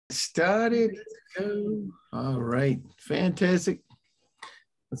Started. Go. All right. Fantastic.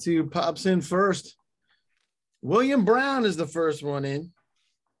 Let's see who pops in first. William Brown is the first one in.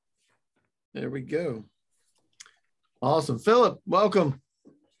 There we go. Awesome. Philip, welcome.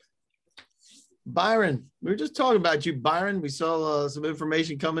 Byron, we were just talking about you, Byron. We saw some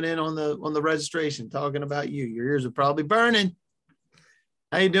information coming in on the registration talking about you. Your ears are probably burning.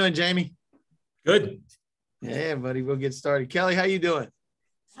 How you doing, Jamie? Good. Yeah, buddy. We'll get started. Kelly, how you doing?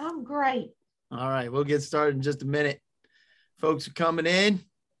 I'm great. All right. We'll get started in just a minute. Folks are coming in.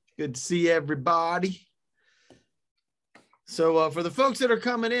 Good to see everybody. So for the folks that are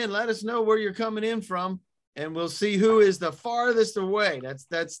coming in, let us know where you're coming in from, and we'll see who is the farthest away.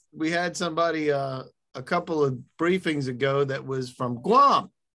 We had somebody a couple of briefings ago that was from Guam.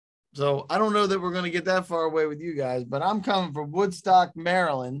 So I don't know that we're going to get that far away with you guys, but I'm coming from Woodstock,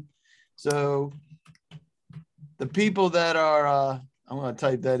 Maryland. So the people that are, I'm going to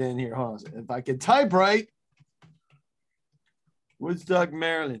type that in here. Hold on. If I can type right, Woodstock,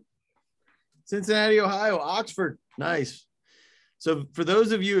 Maryland, Cincinnati, Ohio, Oxford. Nice. So for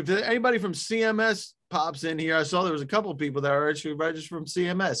those of you, if anybody from CMS pops in here, I saw there was a couple of people that are actually registered from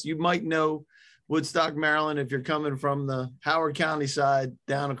CMS. You might know Woodstock, Maryland, if you're coming from the Howard County side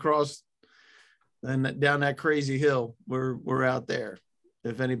down across and down that crazy hill. We're out there.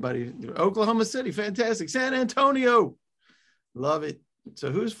 If anybody, Oklahoma City, fantastic. San Antonio, love it.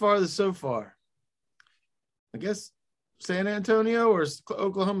 So who's farthest so far? I guess San Antonio or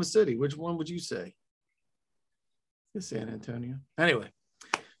Oklahoma City. Which one would you say? It's San Antonio. Anyway,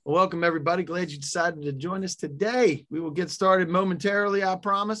 well, welcome everybody. Glad you decided to join us today. We will get started momentarily, I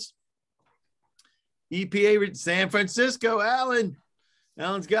promise. EPA San Francisco, Alan.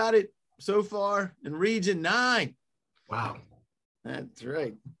 Alan's got it so far in Region 9. Wow. That's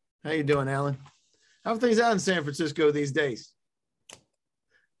right. How you doing, Alan? How are things out in San Francisco these days?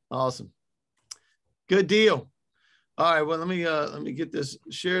 Awesome. Good deal. All right, well, let me get this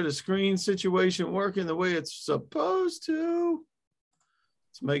share the screen situation working the way it's supposed to.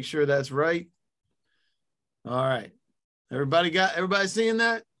 Let's make sure that's right. All right. Everybody seeing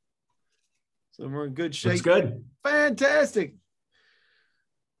that? So we're in good shape. That's good. Fantastic.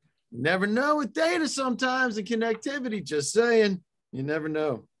 You never know with data sometimes and connectivity, just saying. You never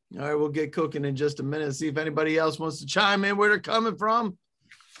know. All right, we'll get cooking in just a minute. See if anybody else wants to chime in where they're coming from.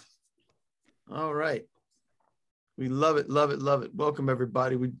 All right. We love it, love it, love it. Welcome,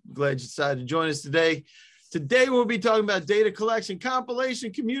 everybody. We're glad you decided to join us today. Today, we'll be talking about data collection,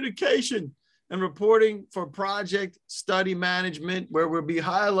 compilation, communication, and reporting for project study management, where we'll be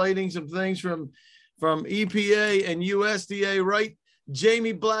highlighting some things from EPA and USDA, right?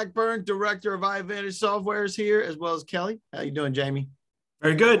 Jamie Blackburn, Director of iAdvantage Software, is here, as well as Kelly. How you doing, Jamie?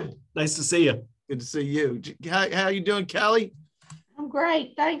 Very good. Nice to see you. Good to see you. How you doing, Kelly? I'm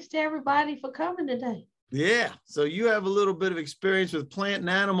great. Thanks to everybody for coming today. Yeah, so you have a little bit of experience with plant and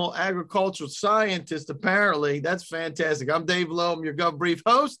animal agricultural scientist, apparently. That's fantastic. I'm Dave Lowe. I'm your GovBrief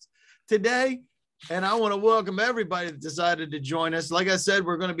host today, and I want to welcome everybody that decided to join us. Like I said,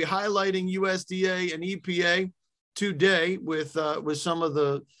 we're going to be highlighting USDA and EPA today with some of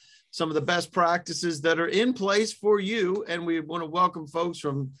the best practices that are in place for you, and we want to welcome folks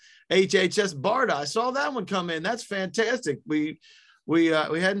from HHS BARDA. I saw that one come in. That's fantastic. We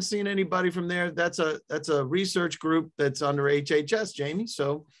hadn't seen anybody from there. That's a research group that's under HHS, Jamie.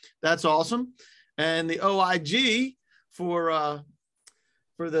 So that's awesome. And the OIG for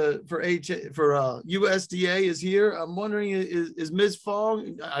USDA is here. I'm wondering, is Ms.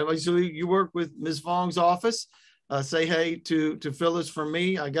 Fong? Obviously, you work with Ms. Fong's office. Say hey to Phyllis from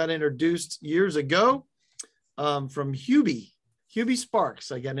me. I got introduced years ago from Hubie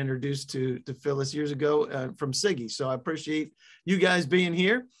Sparks. I got introduced to Phyllis years ago from Siggy. So I appreciate you guys being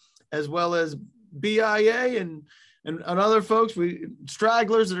here, as well as BIA and other folks,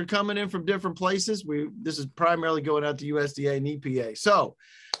 stragglers that are coming in from different places. This is primarily going out to USDA and EPA. So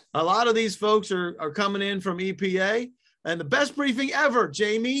a lot of these folks are coming in from EPA, and the best briefing ever,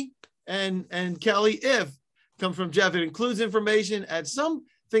 Jamie and Kelly, comes from Jeff. It includes information at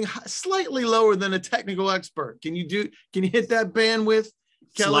something slightly lower than a technical expert. Can you hit that bandwidth,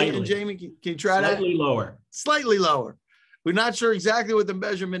 Kelly and Jamie? Can you try that? Slightly lower. Slightly lower. We're not sure exactly what the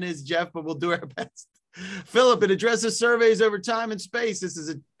measurement is, Jeff, but we'll do our best. Philip, it addresses surveys over time and space.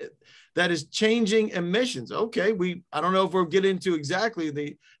 That is changing emissions. Okay, I don't know if we'll get into exactly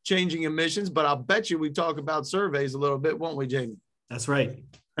the changing emissions, but I'll bet you we talk about surveys a little bit, won't we, Jamie? That's right.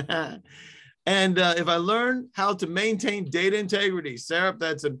 And if I learn how to maintain data integrity, Sarah,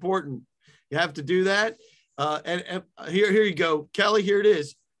 that's important. You have to do that. And here you go. Kelly, here it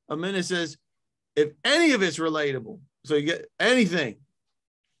is. Amina says, if any of it's relatable, so you get anything,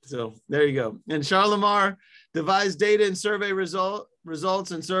 So there you go. And Charlemar devised data and survey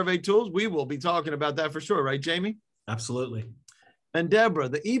results and survey tools. We will be talking about that for sure, right, Jamie? Absolutely. And Deborah,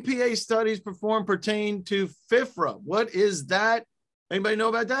 the EPA studies performed pertain to FIFRA. What is that? Anybody know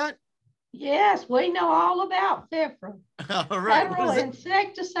about that? Yes, we know all about FIFRA. All right. Federal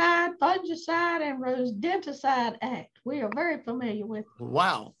Insecticide, Fungicide, and Rodenticide Act. We are very familiar with it.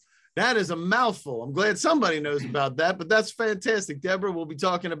 Wow. That is a mouthful. I'm glad somebody knows about that, but that's fantastic. Deborah, we'll be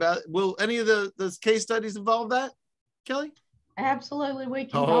talking about, will any of the case studies involve that, Kelly? Absolutely, we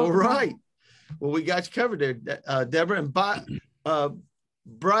can. All right. Well, we got you covered there, Deborah. And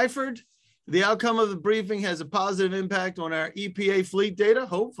Bryford, the outcome of the briefing has a positive impact on our EPA fleet data.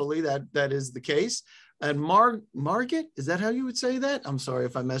 Hopefully that is the case. And Margaret, is that how you would say that? I'm sorry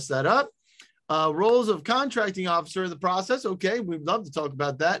if I messed that up. Roles of contracting officer in the process. Okay, we'd love to talk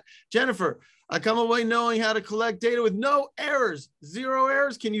about that. Jennifer, I come away knowing how to collect data with no errors, 0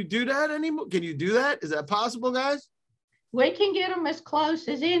 errors. Can you do that anymore? Can you do that? Is that possible, guys? We can get them as close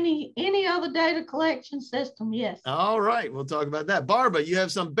as any other data collection system, yes. All right, we'll talk about that. Barbara, you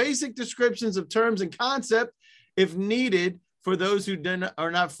have some basic descriptions of terms and concept if needed for those who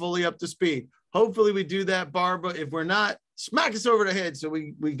are not fully up to speed. Hopefully we do that, Barbara. If we're not, smack us over the head so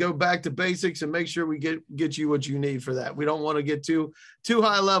we go back to basics and make sure we get you what you need for that. We don't want to get too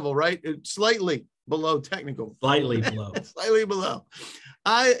high level, right? It's slightly below technical. Slightly below. Slightly below.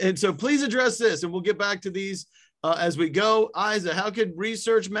 And so please address this, and we'll get back to these as we go. Isa, how could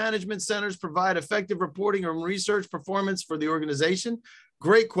research management centers provide effective reporting on research performance for the organization?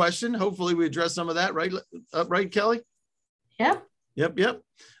 Great question. Hopefully we address some of that, right? Right, Kelly? Yep. Yep.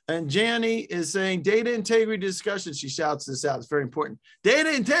 And Janny is saying data integrity discussion. She shouts this out. It's very important.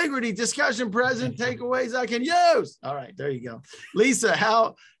 Data integrity discussion present, takeaways I can use. All right, there you go. Lisa,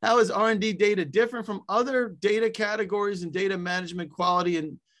 how is R&D data different from other data categories and data management quality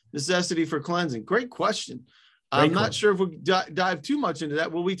and necessity for cleansing? Great question. I'm not sure if we dive too much into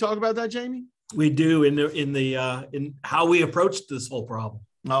that. Will we talk about that, Jamie? We do in how we approach this whole problem.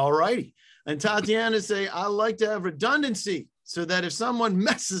 All righty. And Tatiana say, I like to have redundancy so that if someone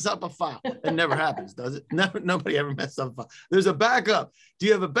messes up a file, it never happens, does it? No, nobody ever messes up a file. There's a backup. Do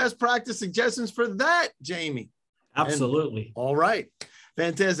you have a best practice suggestions for that, Jamie? Absolutely. All right.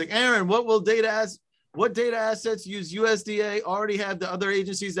 Fantastic. Aaron, what data assets use USDA already have the other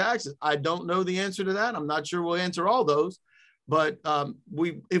agencies access? I don't know the answer to that. I'm not sure we'll answer all those, but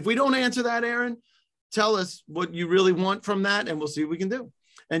if we don't answer that, Aaron, tell us what you really want from that and we'll see what we can do.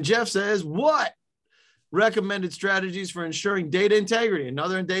 And Jeff says, what recommended strategies for ensuring data integrity,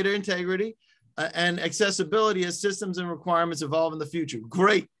 another data integrity and accessibility as systems and requirements evolve in the future?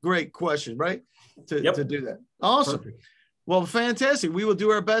 Great question, right? To do that. Awesome. Perfect. Well, fantastic. We will do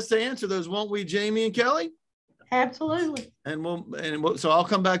our best to answer those, won't we, Jamie and Kelly? Absolutely. So I'll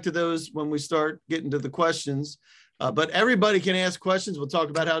come back to those when we start getting to the questions. But everybody can ask questions. We'll talk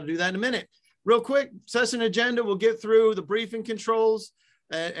about how to do that in a minute. Real quick, session agenda. We'll get through the briefing controls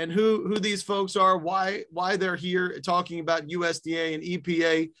and who these folks are, why they're here talking about USDA and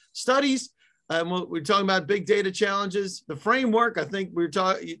EPA studies. We're talking about big data challenges. The framework, I think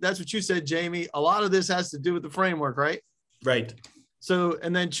that's what you said, Jamie. A lot of this has to do with the framework, right? Right. So,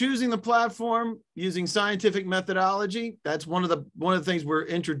 and then choosing the platform using scientific methodology. That's one of the things we're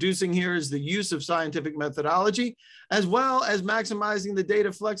introducing here is the use of scientific methodology, as well as maximizing the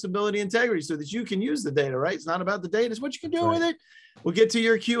data flexibility integrity so that you can use the data, right? It's not about the data, it's what you can do with it. We'll get to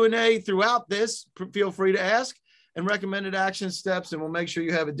your Q&A throughout this. Feel free to ask and recommended action steps, and we'll make sure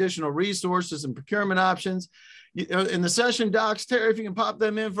you have additional resources and procurement options. In the session docs, Terry, if you can pop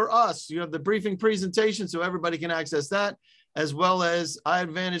them in for us. You have the briefing presentation so everybody can access that, as well as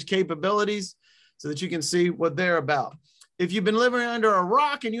iAdvantage capabilities so that you can see what they're about. If you've been living under a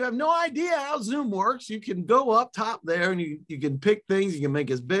rock and you have no idea how Zoom works, you can go up top there and you can pick things. You can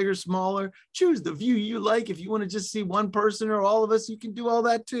make us bigger, smaller, choose the view you like. If you want to just see one person or all of us, you can do all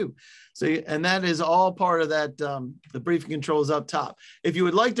that too. So, and that is all part of that, the briefing controls up top. If you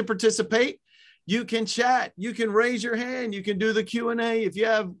would like to participate, you can chat, you can raise your hand, you can do the Q&A. If you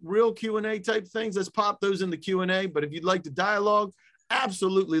have real Q&A type things, let's pop those in the Q&A. But if you'd like to dialogue,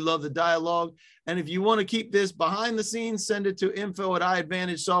 absolutely love the dialogue. And if you want to keep this behind the scenes, send it to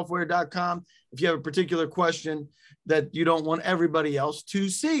info@iAdvantagesoftware.com. If you have a particular question that you don't want everybody else to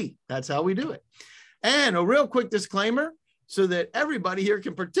see, that's how we do it. And a real quick disclaimer so that everybody here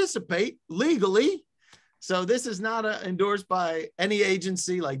can participate legally. So this is not endorsed by any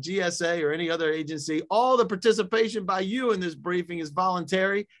agency like GSA or any other agency. All the participation by you in this briefing is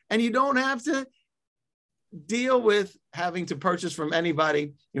voluntary, and you don't have to deal with having to purchase from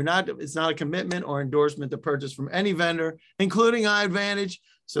anybody. It's not a commitment or endorsement to purchase from any vendor, including iAdvantage.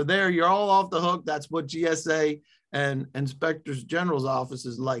 So there, you're all off the hook. That's what GSA and Inspectors General's office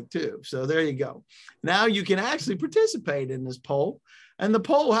is like too. So there you go. Now you can actually participate in this poll. And the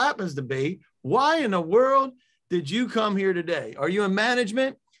poll happens to be, why in the world did you come here today? Are you in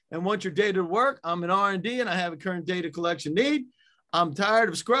management and want your data to work? I'm in R&D and I have a current data collection need. I'm tired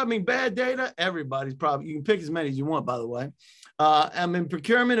of scrubbing bad data. Everybody's probably, you can pick as many as you want, by the way. I'm in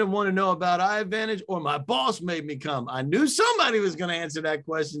procurement and want to know about iAdvantage, or my boss made me come. I knew somebody was going to answer that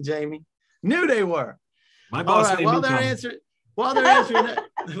question, Jamie. Knew they were. My boss All right, made while me they're come. answering that,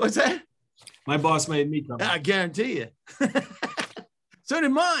 what's that? My boss made me come. I guarantee you. So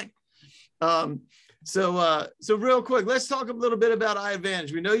did mine. So real quick, let's talk a little bit about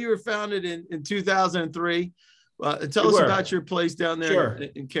iAdvantage. We know you were founded in 2003. Tell us about your place down there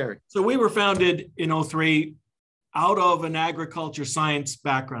in Cary. So we were founded in 2003 out of an agriculture science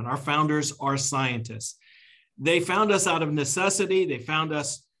background. Our founders are scientists. They found us out of necessity. They found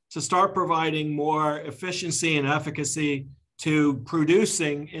us to start providing more efficiency and efficacy to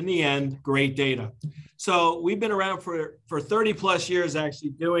producing, in the end, great data. So we've been around for 30 plus years,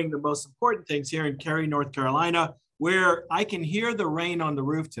 actually doing the most important things here in Cary, North Carolina, where I can hear the rain on the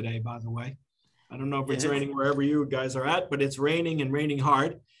roof today, by the way. I don't know if it's raining wherever you guys are at, but it's raining and raining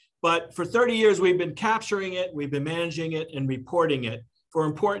hard. But for 30 years, we've been capturing it, we've been managing it and reporting it for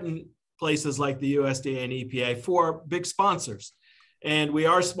important places like the USDA and EPA for big sponsors. And we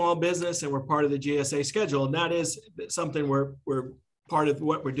are small business and we're part of the GSA schedule. And that is something we're part of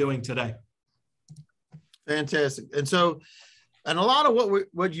what we're doing today. Fantastic. And so, and a lot of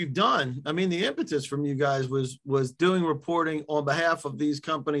what you've done, I mean, the impetus from you guys was doing reporting on behalf of these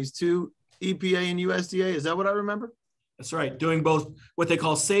companies to EPA and USDA. Is that what I remember? That's right. Doing both what they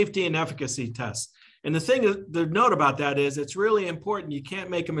call safety and efficacy tests. And the thing to note about that is it's really important. You can't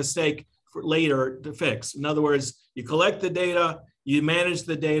make a mistake for later to fix. In other words, you collect the data, you manage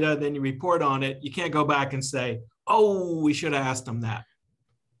the data, then you report on it. You can't go back and say, oh, we should have asked them that.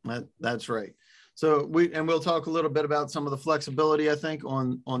 That's right. So we'll talk a little bit about some of the flexibility, I think,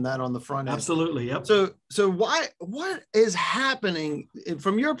 on that on the front end. Absolutely. Yep. So what is happening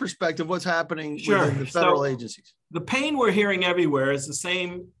from your perspective? What's happening within the federal agencies? The pain we're hearing everywhere is the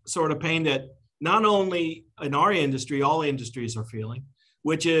same sort of pain that not only in our industry, all industries are feeling,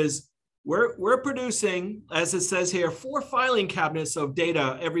 which is we're producing, as it says here, 4 filing cabinets of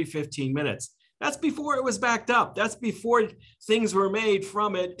data every 15 minutes. That's before it was backed up. That's before things were made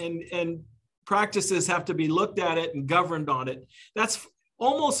from it and practices have to be looked at it and governed on it. That's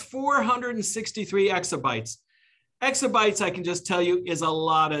almost 463 exabytes. Exabytes, I can just tell you, is a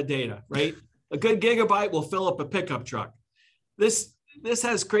lot of data, right? A good gigabyte will fill up a pickup truck. This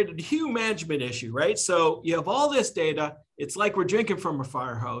has created a huge management issue, right? So you have all this data. It's like we're drinking from a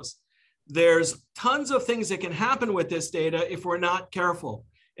fire hose. There's tons of things that can happen with this data if we're not careful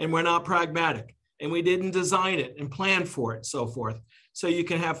and we're not pragmatic and we didn't design it and plan for it, so forth. So you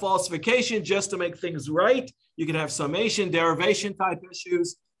can have falsification just to make things right. You can have summation, derivation type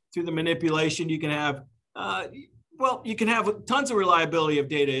issues through the manipulation. You can have, you can have tons of reliability of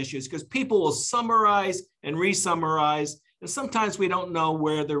data issues because people will summarize and re-summarize. And sometimes we don't know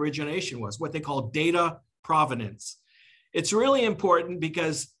where the origination was, what they call data provenance. It's really important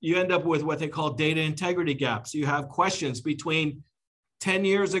because you end up with what they call data integrity gaps. You have questions between 10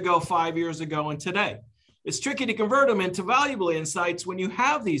 years ago, 5 years ago, and today. It's tricky to convert them into valuable insights when you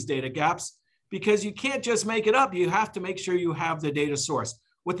have these data gaps because you can't just make it up. You have to make sure you have the data source,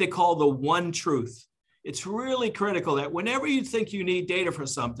 what they call the one truth. It's really critical that whenever you think you need data for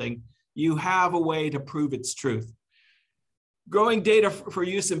something, you have a way to prove its truth. Growing data for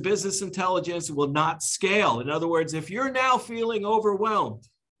use in business intelligence will not scale. In other words, if you're now feeling overwhelmed,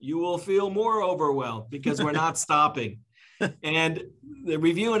 you will feel more overwhelmed because we're not stopping. And the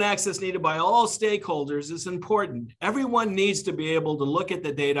review and access needed by all stakeholders is important. Everyone needs to be able to look at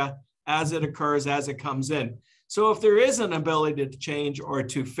the data as it occurs, as it comes in. So if there is an ability to change or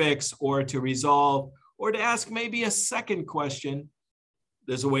to fix or to resolve or to ask maybe a second question,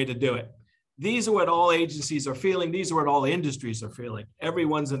 there's a way to do it. These are what all agencies are feeling. These are what all industries are feeling.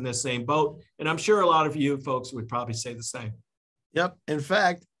 Everyone's in the same boat. And I'm sure a lot of you folks would probably say the same. Yep. In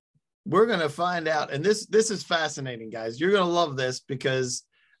fact, we're going to find out, and this is fascinating, guys. You're going to love this because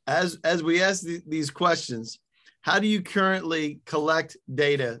as we ask these questions, how do you currently collect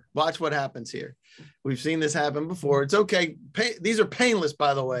data? Watch what happens here. We've seen this happen before. It's okay. These are painless,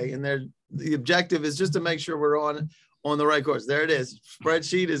 by the way, and the objective is just to make sure we're on the right course. There it is.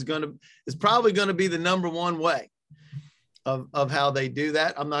 Spreadsheet is probably going to be the #1 way. of how they do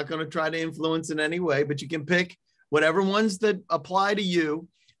that. I'm not going to try to influence in any way, but you can pick whatever ones that apply to you,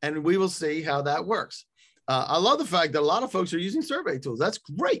 and we will see how that works. I love the fact that a lot of folks are using survey tools. That's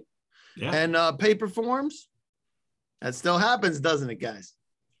great. Yeah. And paper forms, that still happens, doesn't it, guys?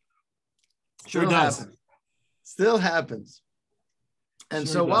 Sure does. Still happens. And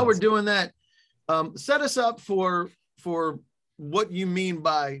Sure so while does. we're doing that, set us up for what you mean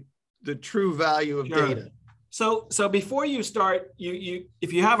by the true value of Sure. data. So before you start,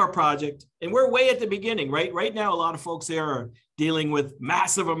 if you have a project, and we're way at the beginning, right? Right now, a lot of folks there are dealing with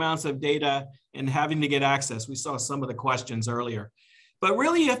massive amounts of data and having to get access. We saw some of the questions earlier. But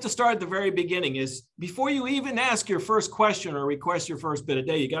really, you have to start at the very beginning. Is before you even ask your first question or request your first bit of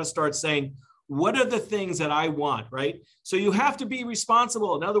data, you got to start saying, what are the things that I want, right? So you have to be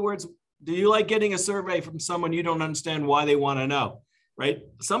responsible. In other words, do you like getting a survey from someone you don't understand why they want to know, right?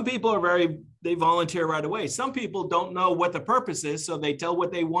 Some people are they volunteer right away. Some people don't know what the purpose is, so they tell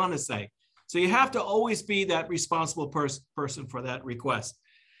what they want to say. So you have to always be that responsible person for that request.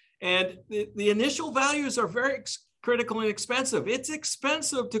 And the initial values are very critical and expensive. It's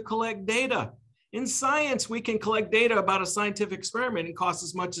expensive to collect data. In science, we can collect data about a scientific experiment and cost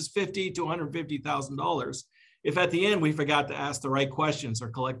as much as $50,000 to $150,000 if at the end we forgot to ask the right questions or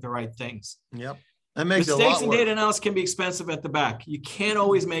collect the right things. Yep. That makes it a lot Mistakes in worse. data analysis can be expensive at the back. You can't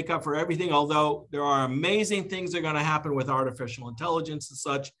always make up for everything, although there are amazing things that are going to happen with artificial intelligence and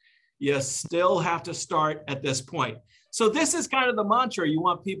such. You still have to start at this point. So this is kind of the mantra you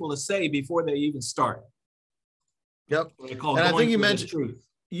want people to say before they even start. Yep. And I think you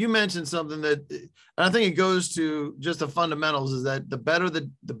mentioned something that, and I think it goes to just the fundamentals, is that the better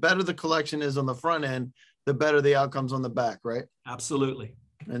the collection is on the front end, the better the outcomes on the back, right? Absolutely.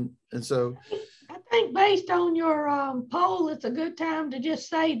 And so I think based on your poll, it's a good time to just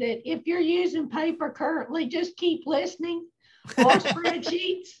say that if you're using paper currently, just keep listening, or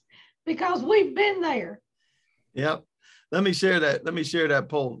spreadsheets, because we've been there. Yep. Let me share that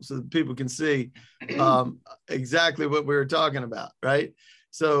poll so that people can see exactly what we were talking about, right?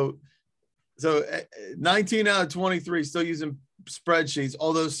 So 19 out of 23 still using spreadsheets,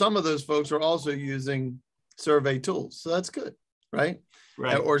 although some of those folks are also using survey tools. So that's good, right?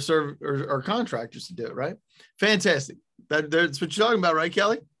 Right. Or contractors to do it, right? Fantastic. That's what you're talking about, right,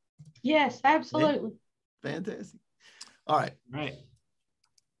 Kelly? Yes, absolutely. Yeah. Fantastic. All right. Right.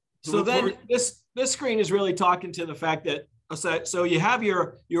 So then this screen is really talking to the fact that, so you have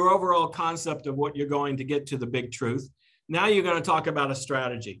your overall concept of what you're going to get to the big truth. Now you're going to talk about a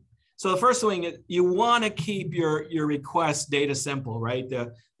strategy. So the first thing is you want to keep your request data simple, right?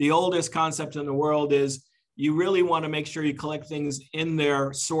 The oldest concept in the world is you really want to make sure you collect things in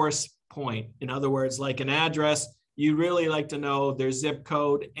their source point. In other words, like an address, you really like to know their zip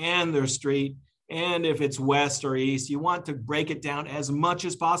code and their street. And if it's west or east, you want to break it down as much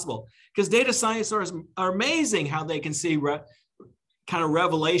as possible, because data scientists are amazing how they can see kind of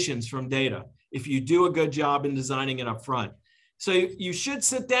revelations from data if you do a good job in designing it up front. So you should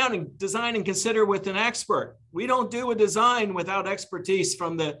sit down and design and consider with an expert. We don't do a design without expertise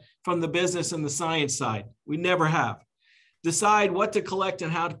from the business and the science side. We never have. Decide what to collect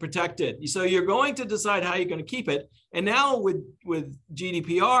and how to protect it. So you're going to decide how you're going to keep it. And now with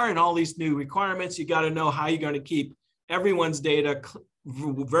GDPR and all these new requirements, you got to know how you're going to keep everyone's data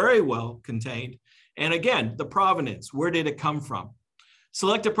very well contained. And again, the provenance, where did it come from?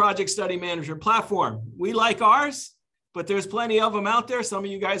 Select a project study management platform. We like ours, but there's plenty of them out there. Some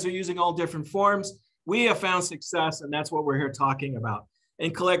of you guys are using all different forms. We have found success, and that's what we're here talking about.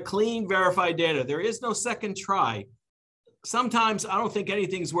 And collect clean, verified data. There is no second try. Sometimes I don't think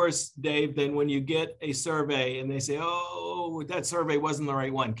anything's worse, Dave, than when you get a survey and they say, oh, that survey wasn't the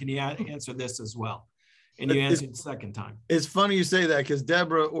right one. Can you answer this as well? And you answer it the second time. It's funny you say that, because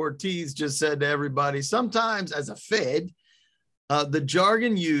Deborah Ortiz just said to everybody, sometimes as a Fed, the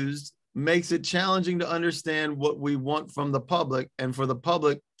jargon used makes it challenging to understand what we want from the public, and for the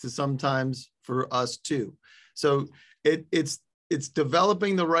public to sometimes for us too. So it's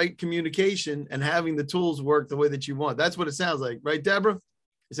developing the right communication and having the tools work the way that you want. That's what it sounds like, right, Deborah?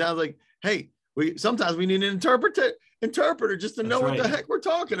 It sounds like, hey, sometimes we need an interpreter just to know what the heck we're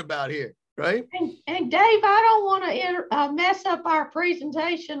talking about here, right? And Dave, I don't want to mess up our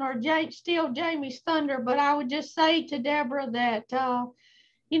presentation or steal Jamie's thunder, but I would just say to Deborah that,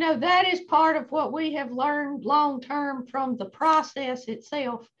 that is part of what we have learned long-term from the process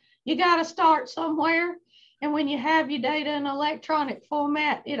itself. You got to start somewhere. And when you have your data in electronic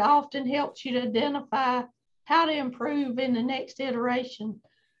format, it often helps you to identify how to improve in the next iteration.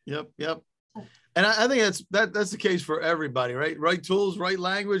 Yep. And I think that's the case for everybody, right? Right tools, right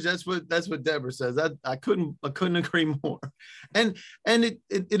language. That's what Deborah says. I couldn't agree more. And it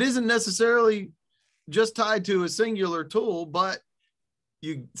isn't necessarily just tied to a singular tool, but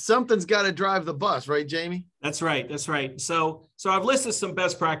something's got to drive the bus, right, Jamie? That's right. That's right. So I've listed some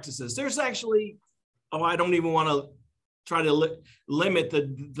best practices. There's actually, I don't even want to try to limit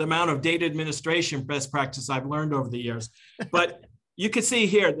the amount of data administration best practice I've learned over the years. But you can see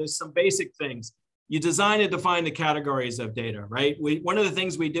here, there's some basic things. You design and define the categories of data, right? One of the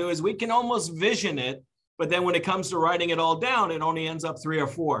things we do is we can almost vision it, but then when it comes to writing it all down, it only ends up 3 or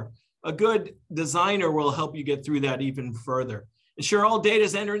 4. A good designer will help you get through that even further. Ensure all data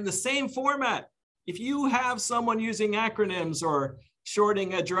is entered in the same format. If you have someone using acronyms or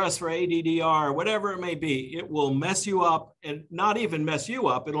shorting address for ADDR, whatever it may be, it will mess you up, and not even mess you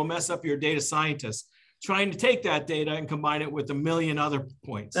up, it'll mess up your data scientists trying to take that data and combine it with a million other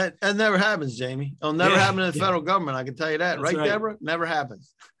points. That never happens, Jamie. It'll never happen in the federal government. I can tell you that. Right, Deborah? Never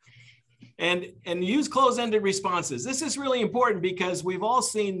happens. And use close-ended responses. This is really important because we've all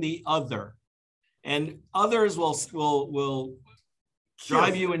seen the other, and others will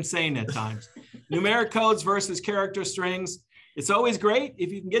drive you insane at times. Numeric codes versus character strings. It's always great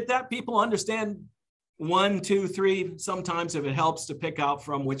if you can get that. People understand 1, 2, 3, sometimes if it helps to pick out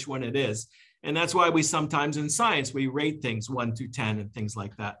from which one it is. And that's why we sometimes in science, we rate things 1 to 10 and things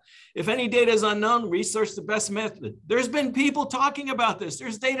like that. If any data is unknown, research the best method. There's been people talking about this.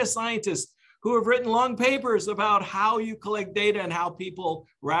 There's data scientists who have written long papers about how you collect data and how people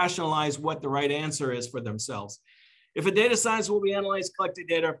rationalize what the right answer is for themselves. If a data science will be analyzed collected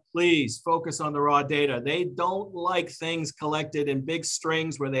data, please focus on the raw data. They don't like things collected in big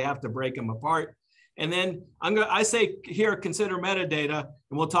strings where they have to break them apart. And then I say here, consider metadata,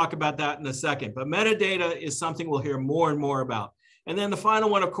 and we'll talk about that in a second. But metadata is something we'll hear more and more about. And then the final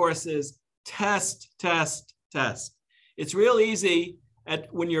one, of course, is test, test, test. It's real easy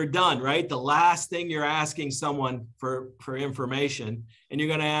when you're done, right? The last thing you're asking someone for information, and you're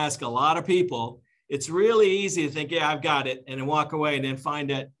going to ask a lot of people, it's really easy to think, yeah, I've got it, and then walk away and then find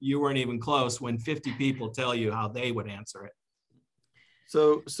that you weren't even close when 50 people tell you how they would answer it.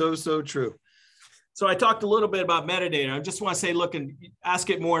 So true. So I talked a little bit about metadata. I just want to say, look and ask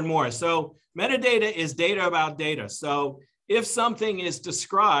it more and more. So metadata is data about data. So if something is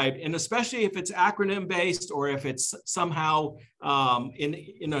described, and especially if it's acronym based, or if it's somehow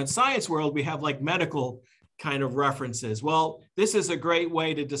in a science world, we have like medical kind of references. Well, this is a great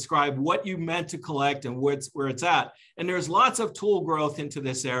way to describe what you meant to collect and where it's at. And there's lots of tool growth into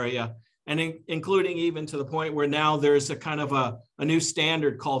this area, and including even to the point where now there's a kind of a new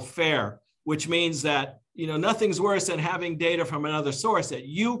standard called FAIR, which means that, nothing's worse than having data from another source that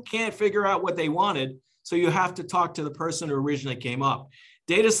you can't figure out what they wanted. So you have to talk to the person who originally came up.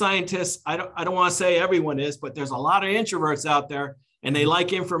 Data scientists, I don't want to say everyone is, but there's a lot of introverts out there, and they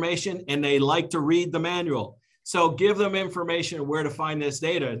like information and they like to read the manual. So give them information where to find this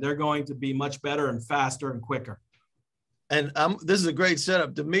data. They're going to be much better and faster and quicker. And this is a great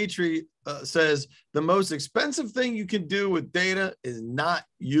setup. Dimitri says the most expensive thing you can do with data is not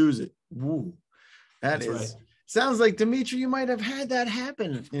use it. Woo. That's right. Sounds like, Dimitri, you might have had that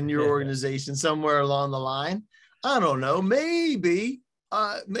happen in your organization somewhere along the line. I don't know. Maybe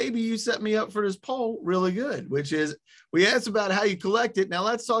you set me up for this poll really good, which is we asked about how you collect it. Now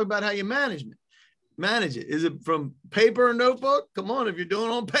let's talk about how you manage it. Is it from paper or notebook? Come on, if you're doing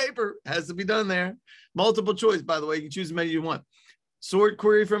it on paper, it has to be done there. Multiple choice, by the way, you can choose as many as you want. Sort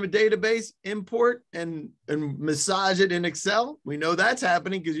query from a database, import and massage it in Excel. We know that's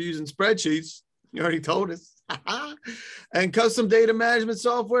happening because you're using spreadsheets. You already told us. And custom data management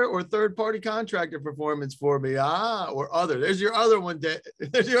software or third-party contractor performance for me. Or other. There's your other one.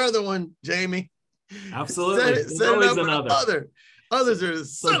 There's your other one, Jamie. Absolutely. Set it up another. Others are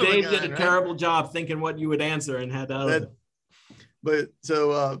so Dave did a terrible job thinking what you would answer and had that. But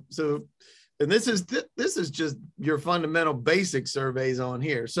and this is just your fundamental basic surveys on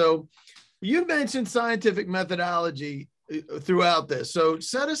here. So you mentioned scientific methodology throughout this. So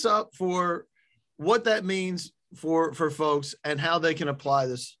set us up for what that means for folks and how they can apply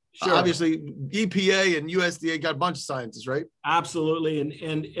this. Sure. Obviously, EPA and USDA got a bunch of scientists, right? Absolutely.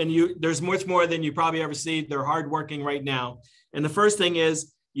 And there's much more than you probably ever see. They're hardworking right now. And the first thing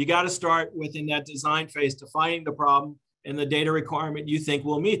is you got to start within that design phase, defining the problem and the data requirement you think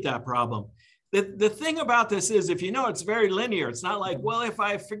will meet that problem. The thing about this is, if it's very linear. It's not like, well, if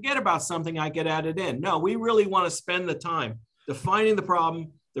I forget about something, I get added in. No, we really want to spend the time defining the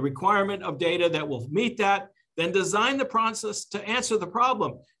problem, the requirement of data that will meet that, then design the process to answer the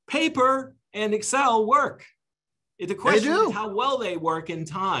problem. Paper and Excel work. The question is how well they work in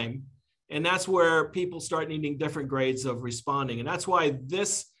time. And that's where people start needing different grades of responding. And that's why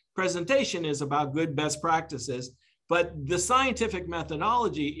this presentation is about good best practices. But the scientific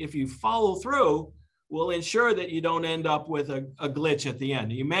methodology, if you follow through, will ensure that you don't end up with a glitch at the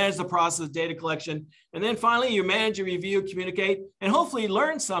end. You manage the process of data collection, and then finally you manage, you review, communicate, and hopefully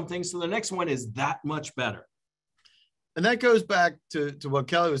learn something so the next one is that much better. And that goes back to what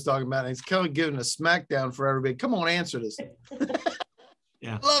Kelly was talking about. And it's Kelly giving a smackdown for everybody. Come on, answer this.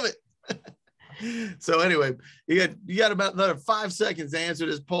 Yeah. Love it. So anyway, you got about another 5 seconds to answer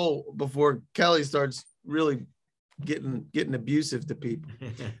this poll before Kelly starts really getting abusive to people.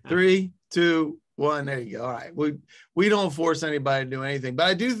 3, 2, 1. There you go. All right. We don't force anybody to do anything, but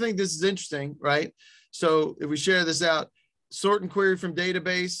I do think this is interesting, right? So if we share this out, sort and query from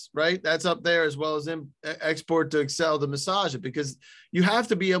database, right? That's up there, as well as export to Excel to massage it, because you have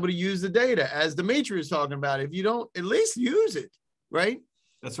to be able to use the data, as Dimitri was talking about. If you don't, at least use it, right?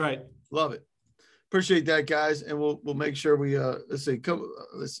 That's right. Love it. Appreciate that, guys. And we'll make sure we let's see.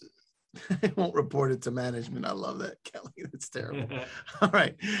 I won't report it to management. I love that, Kelly. That's terrible. All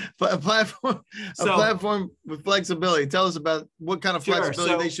right. A platform with flexibility. Tell us about what kind of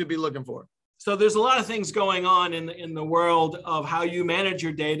flexibility they should be looking for. So there's a lot of things going on in the world of how you manage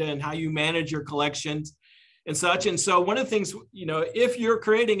your data and how you manage your collections and such. And so one of the things, if you're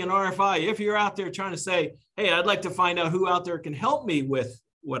creating an RFI, if you're out there trying to say, hey, I'd like to find out who out there can help me with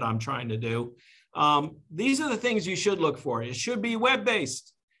what I'm trying to do, these are the things you should look for. It should be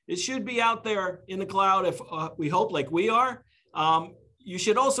web-based. It should be out there in the cloud, if we hope, like we are. You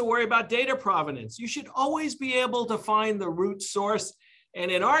should also worry about data provenance. You should always be able to find the root source. And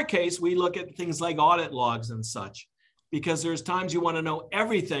in our case, we look at things like audit logs and such, because there's times you want to know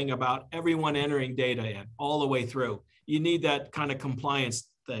everything about everyone entering data in all the way through. You need that kind of compliance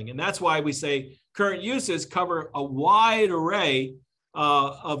thing. And that's why we say current uses cover a wide array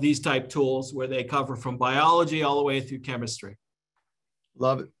of these type tools, where they cover from biology all the way through chemistry.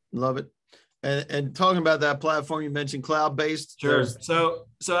 Love it. Love it. And talking about that platform, you mentioned cloud-based. Sure. So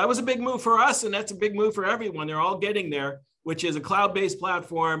that was a big move for us, and that's a big move for everyone. They're all getting there, which is a cloud-based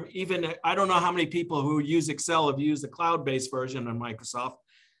platform. Even I don't know how many people who use Excel have used the cloud-based version on Microsoft,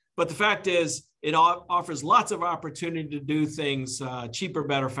 but the fact is it offers lots of opportunity to do things cheaper,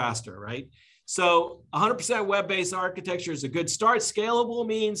 better, faster, right? So 100% web-based architecture is a good start. Scalable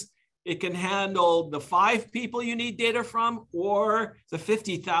means it can handle the 5 people you need data from, or the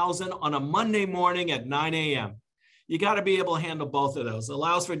 50,000 on a Monday morning at 9 a.m. You got to be able to handle both of those. It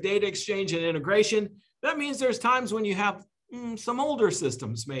allows for data exchange and integration. That means there's times when you have some older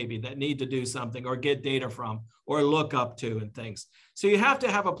systems maybe that need to do something or get data from or look up to and things. So you have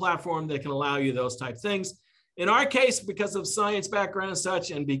to have a platform that can allow you those type things. In our case, because of science background and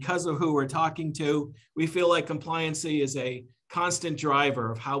such, and because of who we're talking to, we feel like compliancy is a constant driver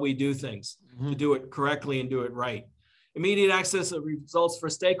of how we do things, to do it correctly and do it right. Immediate access of results for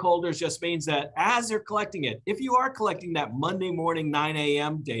stakeholders just means that as they're collecting it, if you are collecting that Monday morning 9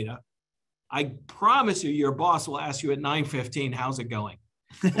 a.m. data, I promise you, your boss will ask you at 9:15, how's it going?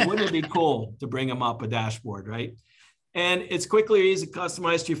 Well, wouldn't it be cool to bring them up a dashboard, right? And it's quickly easy to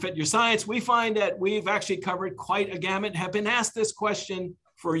customize to fit your science. We find that we've actually covered quite a gamut, have been asked this question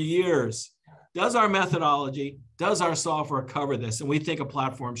for years. Does our methodology, does our software cover this? And we think a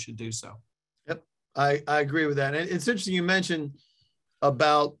platform should do so. Yep, I agree with that. And it's interesting you mentioned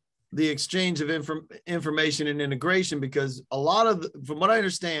about the exchange of information and integration, because a lot of, from what I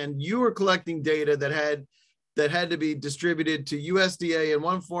understand, you were collecting data that had to be distributed to USDA in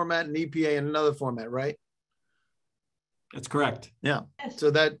one format and EPA in another format, right? That's correct. Yeah.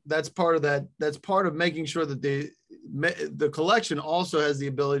 So that's part of that. That's part of making sure that the collection also has the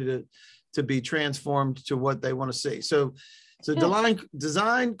ability to be transformed to what they want to see. So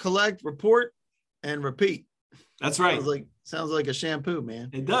design, collect, report, and repeat. That's right. Sounds like a shampoo, man.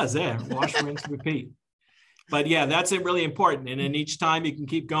 It does, yeah. Wash, rinse, repeat. But yeah, that's really important. And then each time you can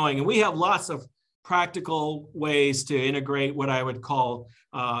keep going. And we have lots of practical ways to integrate what I would call,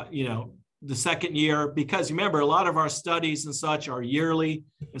 the second year, because remember, a lot of our studies and such are yearly.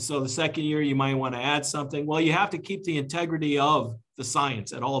 And so the second year, you might want to add something. Well, you have to keep the integrity of the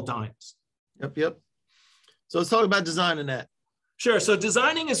science at all times. Yep. So let's talk about designing that. Sure. So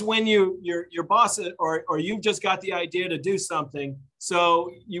designing is when your boss or you've just got the idea to do something. So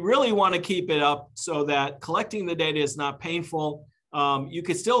you really want to keep it up so that collecting the data is not painful. You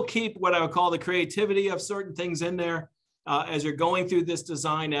could still keep what I would call the creativity of certain things in there as you're going through this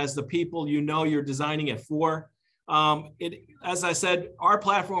design, as the people you're designing it for. As I said, our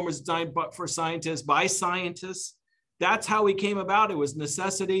platform was designed for scientists by scientists. That's how we came about. It was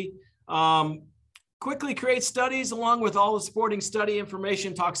necessity. quickly create studies along with all the supporting study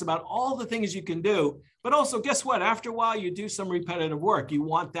information, talks about all the things you can do. But also, guess what? After a while, you do some repetitive work. You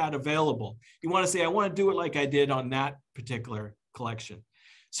want that available. You want to say, I want to do it like I did on that particular collection.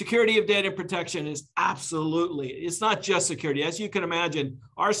 Security of data protection is absolutely, it's not just security. As you can imagine,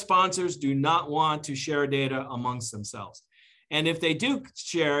 our sponsors do not want to share data amongst themselves. And if they do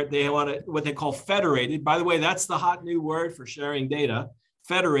share, they want to, what they call federated. By the way, that's the hot new word for sharing data,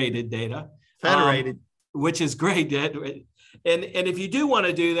 federated data. Federated. Which is great. And if you do want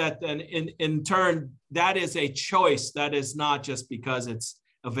to do that, then in turn, that is a choice. That is not just because it's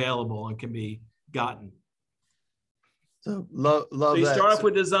available and can be gotten. So love so you that. Start off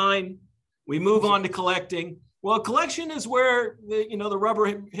with design. We move on to collecting. Well, collection is where the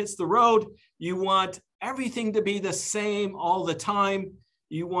rubber hits the road. You want everything to be the same all the time.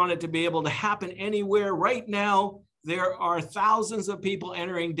 You want it to be able to happen anywhere. Right now, there are thousands of people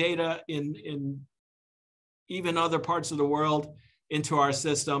entering data in even other parts of the world into our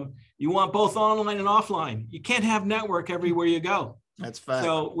system. You want both online and offline. You can't have network everywhere you go. That's fact.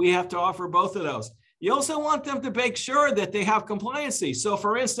 So we have to offer both of those. You also want them to make sure that they have compliancy. So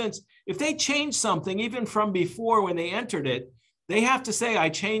for instance, if they change something, even from before when they entered it, they have to say, I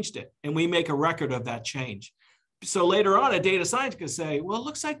changed it, and we make a record of that change. So later on, a data scientist can say, well, it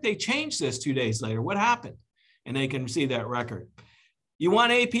looks like they changed this 2 days later. What happened? And they can see that record. You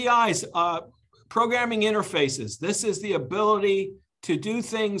want APIs, programming interfaces. This is the ability to do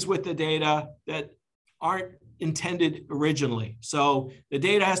things with the data that aren't intended originally. So the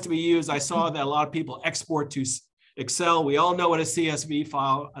data has to be used. I saw that a lot of people export to Excel. We all know what a CSV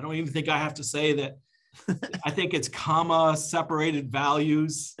file. I don't even think I have to say that. I think it's comma separated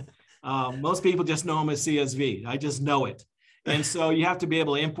values. Most people just know them as CSV. I just know it. And so you have to be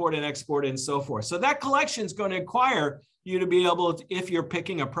able to import and export it and so forth. So that collection is going to require you to be able to, if you're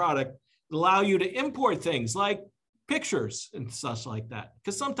picking a product, allow you to import things like pictures and such like that,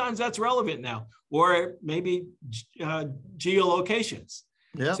 because sometimes that's relevant now, or maybe geolocations.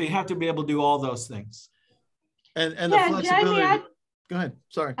 Yeah. So you have to be able to do all those things. And the flexibility. Jamie, go ahead.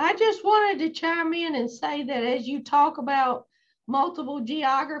 Sorry. I just wanted to chime in and say that as you talk about multiple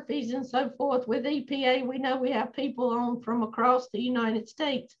geographies and so forth with EPA, we know we have people on from across the United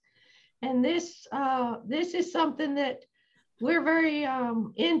States. And this is something that we're very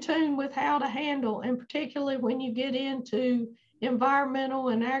in tune with how to handle, and particularly when you get into environmental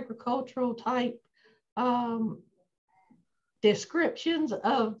and agricultural type descriptions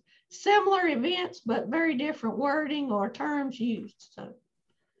of similar events, but very different wording or terms used. So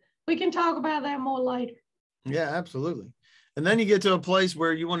we can talk about that more later. Yeah, absolutely. And then you get to a place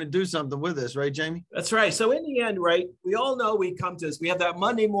where you want to do something with this, right, Jamie? That's right. So in the end, right, we all know we come to this. We have that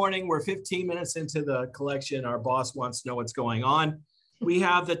Monday morning, we're 15 minutes into the collection. Our boss wants to know what's going on. We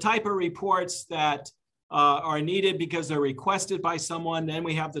have the type of reports that are needed because they're requested by someone. Then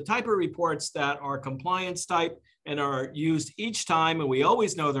we have the type of reports that are compliance type and are used each time, and we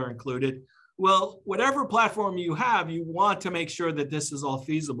always know they're included. Well, whatever platform you have, you want to make sure that this is all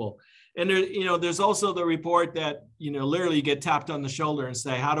feasible. And there, there's also the report that, literally you get tapped on the shoulder and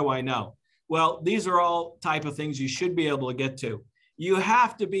say, how do I know? Well, these are all type of things you should be able to get to. You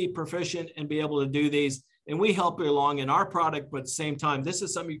have to be proficient and be able to do these. And we help you along in our product, but at the same time, this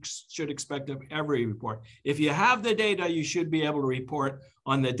is something you should expect of every report. If you have the data, you should be able to report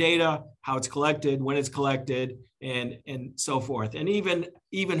on the data, how it's collected, when it's collected, and so forth. And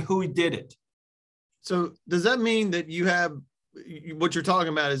even who did it. So does that mean that you have, what you're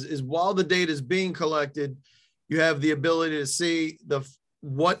talking about is while the data is being collected, you have the ability to see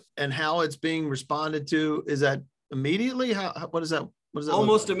what and how it's being responded to? Is that immediately? What is that? What does that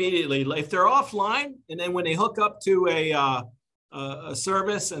almost immediately? If they're offline, and then when they hook up to a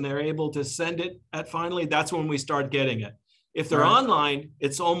service and they're able to send it finally, that's when we start getting it. If they're online,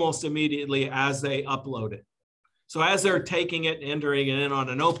 it's almost immediately as they upload it. So as they're taking it, entering it in on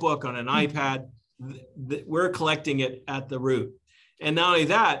a notebook, on an iPad, we're collecting it at the root. And not only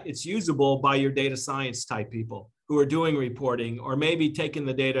that, it's usable by your data science type people who are doing reporting or maybe taking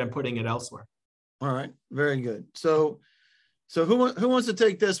the data and putting it elsewhere. All right, very good. So who wants to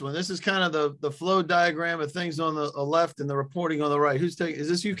take this one? This is kind of the flow diagram of things on the left and the reporting on the right. Who's taking? Is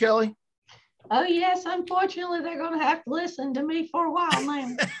this you, Kelly? Oh yes, unfortunately they're going to have to listen to me for a while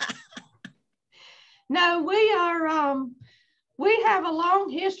now. No, we have a long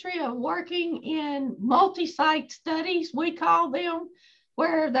history of working in multi-site studies, we call them,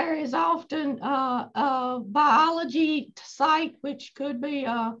 where there is often a biology site, which could be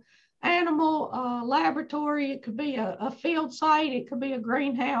a animal laboratory, it could be a field site, it could be a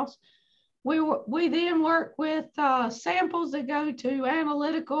greenhouse. We then work with samples that go to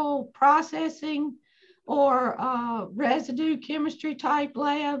analytical processing or residue chemistry type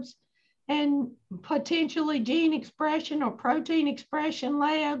labs, and potentially gene expression or protein expression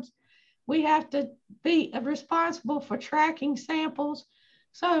labs. We have to be responsible for tracking samples.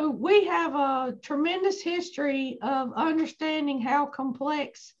 So we have a tremendous history of understanding how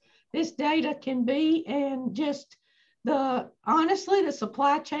complex this data can be, and just honestly, the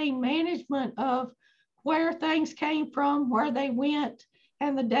supply chain management of where things came from, where they went,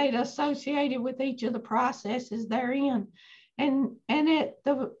 and the data associated with each of the processes therein. And at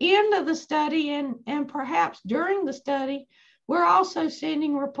the end of the study, and perhaps during the study, we're also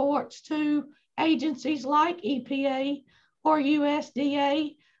sending reports to agencies like EPA or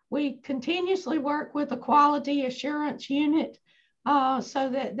USDA. We continuously work with the quality assurance unit so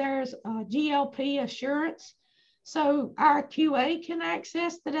that there's GLP assurance. So our QA can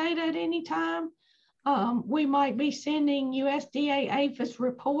access the data at any time. We might be sending USDA APHIS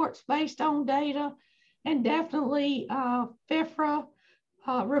reports based on data, and definitely FIFRA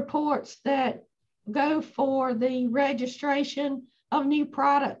reports that go for the registration of new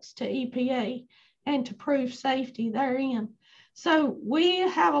products to EPA and to prove safety therein. So we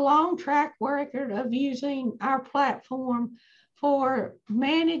have a long track record of using our platform for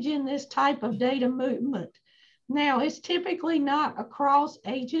managing this type of data movement. Now, it's typically not across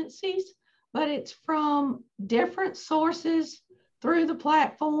agencies, but it's from different sources through the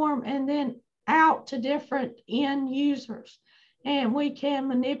platform and then out to different end users. And we can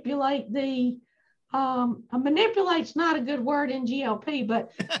manipulate manipulate's not a good word in GLP,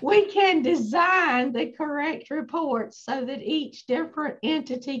 but we can design the correct reports so that each different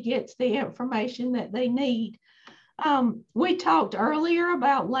entity gets the information that they need. We talked earlier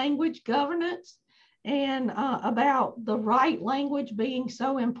about language governance and about the right language being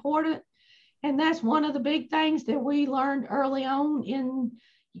so important. And that's one of the big things that we learned early on in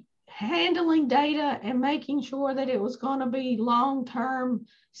handling data and making sure that it was going to be long-term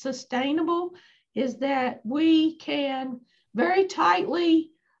sustainable, is that we can very tightly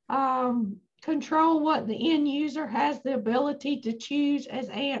control what the end user has the ability to choose as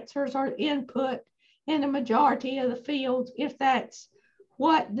answers or input in the majority of the fields, if that's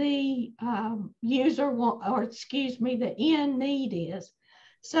what the user want, or the end need is.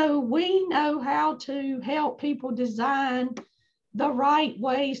 So we know how to help people design the right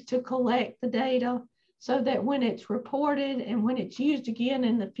ways to collect the data so that when it's reported and when it's used again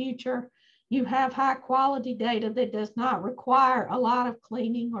in the future, you have high quality data that does not require a lot of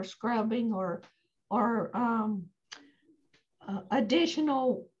cleaning or scrubbing or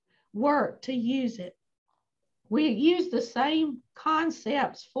additional work to use it. We use the same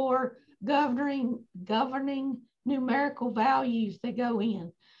concepts for governing numerical values that go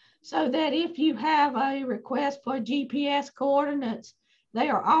in, so that if you have a request for GPS coordinates, they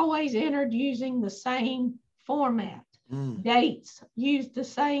are always entered using the same format. Dates use the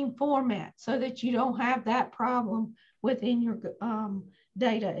same format so that you don't have that problem within your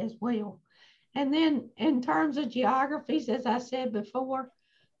data as well. And then in terms of geographies, as I said before,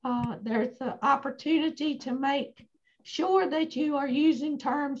 there's the opportunity to make sure that you are using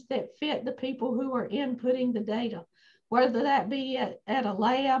terms that fit the people who are inputting the data, whether that be at a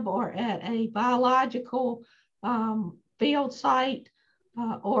lab or at a biological field site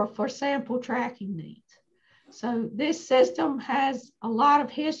or for sample tracking needs. So this system has a lot of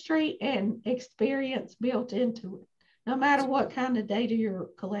history and experience built into it, no matter what kind of data you're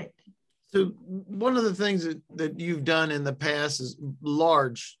collecting. So one of the things that you've done in the past is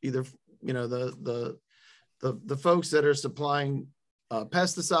large, either, you know, the folks that are supplying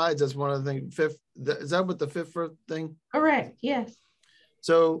pesticides. That's one of the things. Is that what the FIFRA thing? Correct. Yes.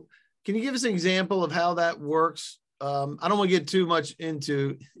 So can you give us an example of how that works? I don't want to get too much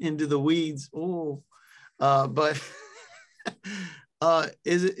into the weeds. But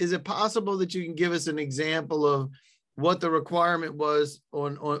is it possible that you can give us an example of what the requirement was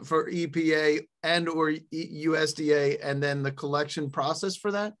for EPA and or USDA, and then the collection process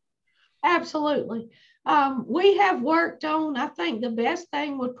for that? Absolutely. We have worked on, I think the best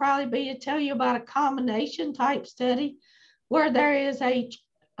thing would probably be to tell you about a combination type study where there is a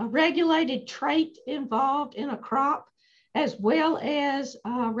regulated trait involved in a crop, as well as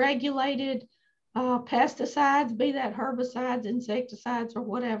regulated pesticides, be that herbicides, insecticides, or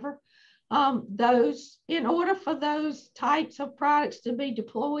whatever. In order for those types of products to be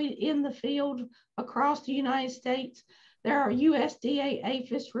deployed in the field across the United States, there are USDA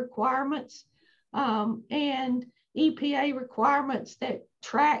APHIS requirements and EPA requirements that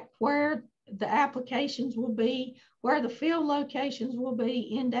track where the applications will be, where the field locations will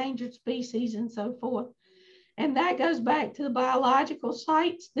be, endangered species, and so forth. And that goes back to the biological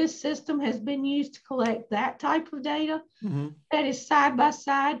sites. This system has been used to collect that type of data that is side by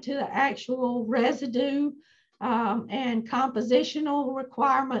side to the actual residue and compositional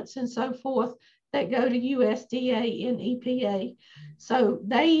requirements and so forth that go to USDA and EPA. So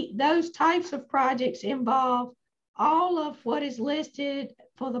those types of projects involve all of what is listed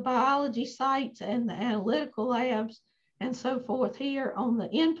for the biology sites and the analytical labs and so forth here on the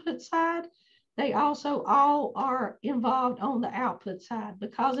input side. They also all are involved on the output side,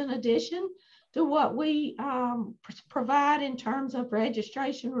 because in addition to what we provide in terms of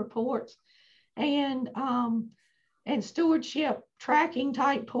registration reports and stewardship tracking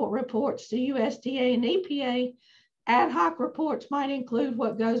type reports to USDA and EPA, ad hoc reports might include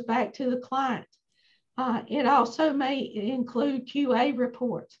what goes back to the client. It also may include QA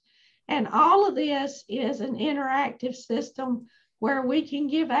reports. And all of this is an interactive system where we can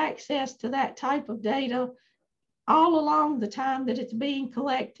give access to that type of data all along the time that it's being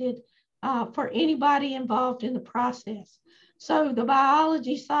collected for anybody involved in the process. So the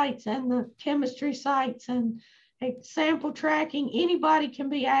biology sites and the chemistry sites and sample tracking, anybody can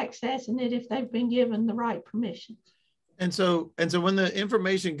be accessing it if they've been given the right permissions. And so when the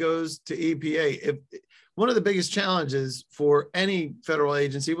information goes to EPA, one of the biggest challenges for any federal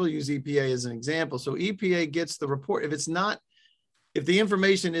agency, we'll use EPA as an example. So EPA gets the report. If the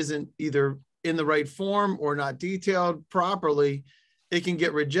information isn't either in the right form or not detailed properly, it can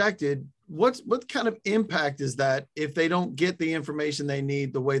get rejected. What kind of impact is that if they don't get the information they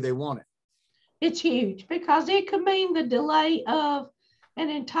need the way they want it? It's huge, because it could mean the delay of an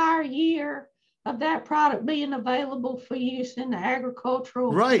entire year of that product being available for use in the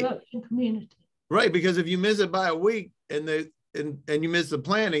agricultural production community. Right, because if you miss it by a week and you miss the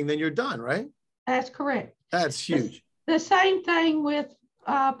planning, then you're done, right? That's correct. That's huge. The same thing with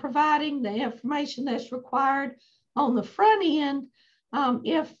providing the information that's required on the front end.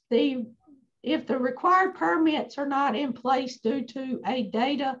 If the required permits are not in place due to a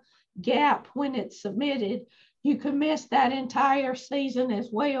data gap when it's submitted, you could miss that entire season as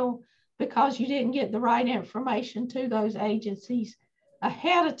well, because you didn't get the right information to those agencies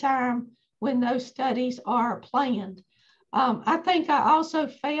ahead of time when those studies are planned. I think I also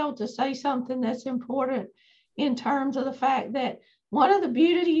failed to say something that's important in terms of the fact that one of the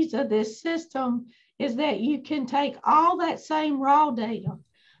beauties of this system is that you can take all that same raw data,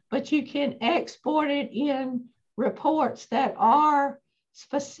 but you can export it in reports that are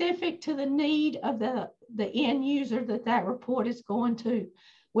specific to the need of the end user that report is going to,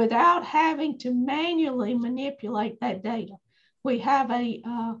 without having to manually manipulate that data. We have a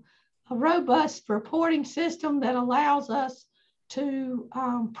robust reporting system that allows us to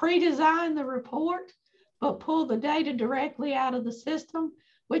pre-design the report, but pull the data directly out of the system,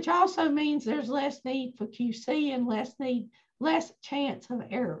 which also means there's less need for QC and less chance of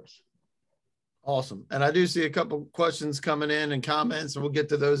errors. Awesome. And I do see a couple questions coming in and comments, and we'll get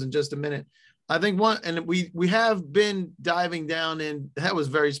to those in just a minute. I think we have been diving down in, that was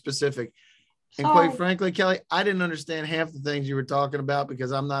very specific. And quite frankly, Kelly, I didn't understand half the things you were talking about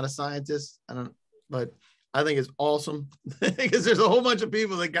because I'm not a scientist. But I think it's awesome because there's a whole bunch of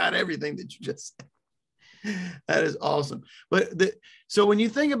people that got everything that you just said. That is awesome. But so when you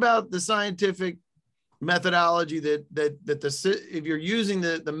think about the scientific methodology if you're using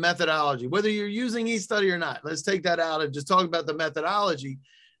the methodology, whether you're using eStudy or not, let's take that out and just talk about the methodology.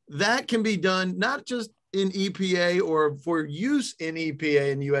 That can be done not just in EPA or for use in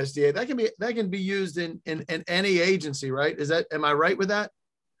EPA and USDA. That can be used in any agency, right? Am I right with that?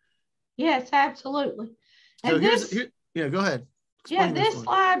 Yes, absolutely. So go ahead. Explain this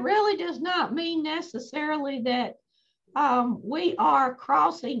slide really does not mean necessarily that we are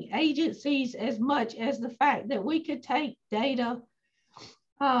crossing agencies as much as the fact that we could take data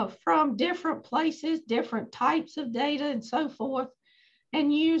from different places, different types of data and so forth,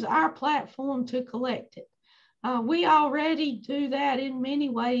 and use our platform to collect it. We already do that in many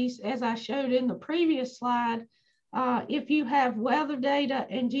ways, as I showed in the previous slide. If you have weather data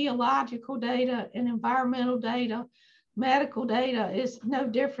and geological data and environmental data, medical data is no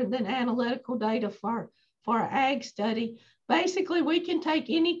different than analytical data for an ag study. Basically, we can take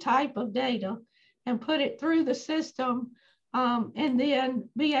any type of data and put it through the system and then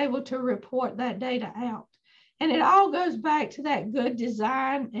be able to report that data out. And it all goes back to that good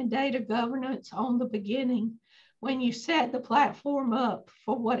design and data governance on the beginning when you set the platform up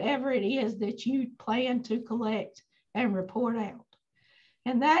for whatever it is that you plan to collect and report out.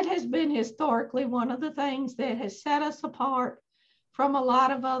 And that has been historically one of the things that has set us apart from a lot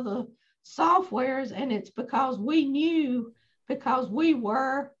of other softwares. And it's because we knew, because we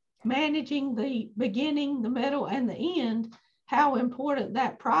were managing the beginning, the middle, and the end, how important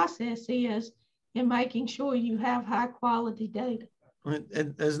that process is in making sure you have high quality data.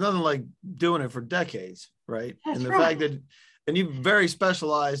 And there's nothing like doing it for decades, right? That's and the right. fact that, and you're very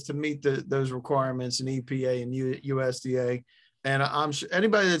specialized to meet those requirements in EPA and USDA. And I'm sure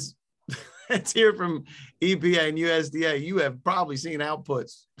anybody that's here from EPA and USDA, you have probably seen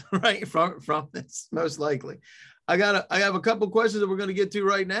outputs, right, from this, most likely. I have a couple of questions that we're going to get to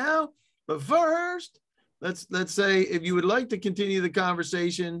right now, but first, let's say if you would like to continue the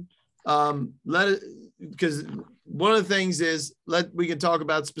conversation, because one of the things is we can talk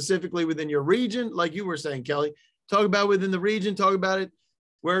about specifically within your region, like you were saying, Kelly. Talk about within the region, talk about it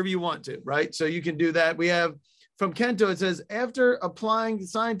wherever you want to, right? So you can do that. We have from Kento, it says, after applying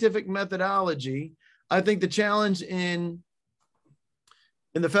scientific methodology, I think the challenge in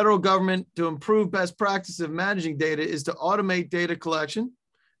the federal government to improve best practice of managing data is to automate data collection,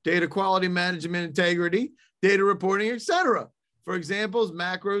 data quality management, integrity, data reporting, etc. For examples,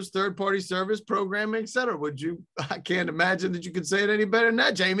 macros, third-party service, programming, etc. I can't imagine that you could say it any better than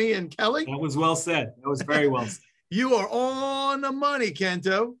that, Jamie and Kelly. That was well said. That was very well said. You are on the money,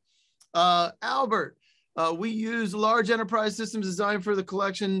 Kento. Albert, we use large enterprise systems designed for the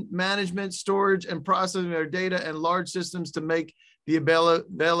collection, management, storage, and processing of our data, and large systems to make the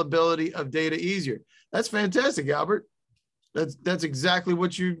availability of data easier. That's fantastic, Albert. That's exactly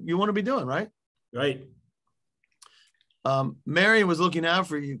what you want to be doing, right? Right. Marion was looking out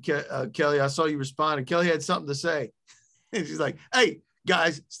for you, Kelly. I saw you responded. Kelly had something to say. And she's like, hey,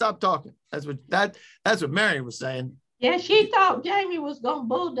 guys, stop talking. That's what Marion was saying. Yeah, she thought Jamie was going to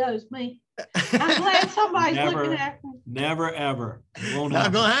bulldoze me. I'm glad somebody's looking at me. Never, ever. Won't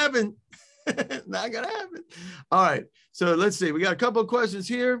Not happen. going to happen. Not going to happen. All right. So let's see. We got a couple of questions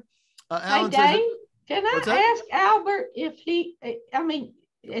here. Alan hey, Dave, says, can I ask Albert if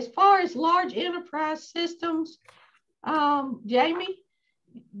as far as large enterprise systems, Jamie,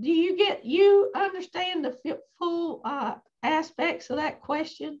 do you understand the full aspects of that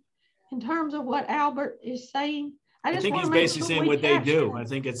question in terms of what Albert is saying? I think he's basically saying what they do. I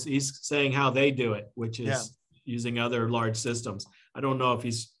think he's saying how they do it, which is using other large systems. I don't know if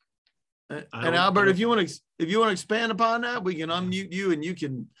he's. And Albert, if you want to expand upon that, we can unmute you and you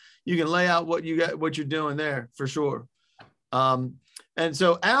can lay out what you're doing there for sure. And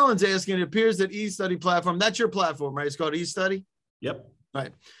so Alan's asking, it appears that eStudy platform, that's your platform, right? It's called eStudy? Yep.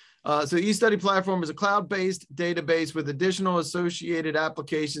 Right. So eStudy platform is a cloud-based database with additional associated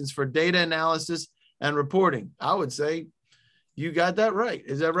applications for data analysis and reporting. I would say you got that right.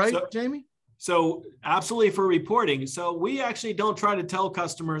 Is that right, Jamie? So absolutely for reporting. So we actually don't try to tell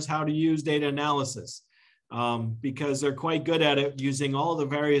customers how to use data analysis because they're quite good at it using all the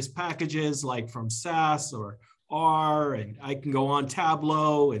various packages like from SAS or R, and I can go on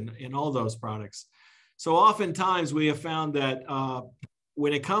Tableau and all those products. So oftentimes we have found that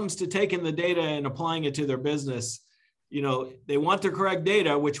when it comes to taking the data and applying it to their business, they want the correct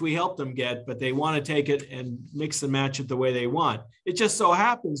data, which we help them get, but they want to take it and mix and match it the way they want. It just so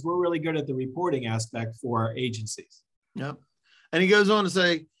happens we're really good at the reporting aspect for our agencies. Yep. And he goes on to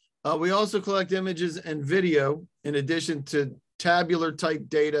say, we also collect images and video in addition to tabular type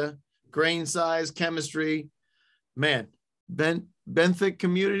data, grain size, chemistry. Man, benthic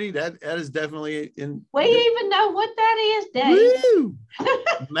community, that is definitely in. We even know what that is, Dave. Woo!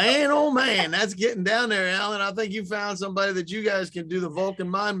 Man, oh man, that's getting down there, Alan. I think you found somebody that you guys can do the Vulcan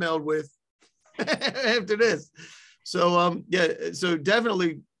mind meld with after this. So so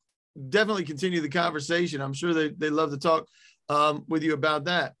definitely continue the conversation. I'm sure they love to talk with you about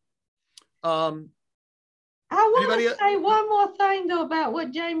that. I want to say one more thing though about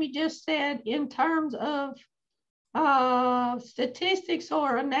what Jamie just said in terms of statistics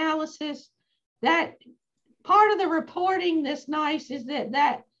or analysis. That part of the reporting that's nice is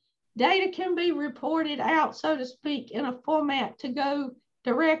that data can be reported out, so to speak, in a format to go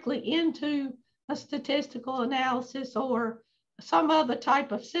directly into a statistical analysis or some other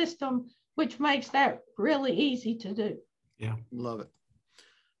type of system, which makes that really easy to do. Yeah, love it.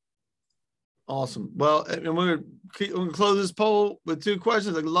 Awesome. Well, and we're going to close this poll with 2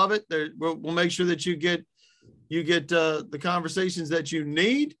 questions. I love it. We'll make sure that you get the conversations that you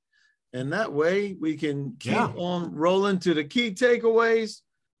need, and that way we can keep on rolling to the key takeaways.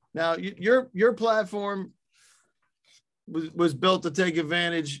 Now, your platform was built to take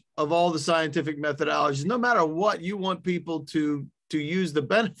advantage of all the scientific methodologies. No matter what, you want people to use the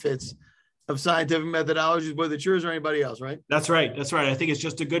benefits of scientific methodologies, whether it's yours or anybody else, right? That's right. That's right. I think it's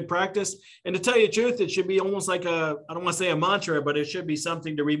just a good practice. And to tell you the truth, it should be almost like I don't want to say a mantra, but it should be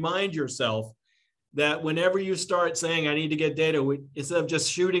something to remind yourself that whenever you start saying, I need to get data, instead of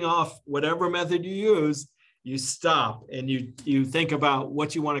just shooting off whatever method you use, you stop and you think about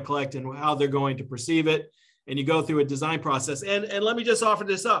what you want to collect and how they're going to perceive it. And you go through a design process. And let me just offer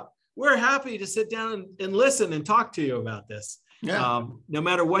this up. We're happy to sit down and listen and talk to you about this, no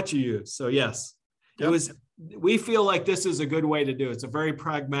matter what you use. So yes, we feel like this is a good way to do it. It's a very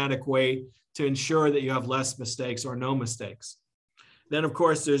pragmatic way to ensure that you have less mistakes or no mistakes. Then of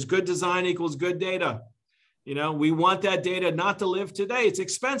course, there's good design equals good data. You know, we want that data not to live today. It's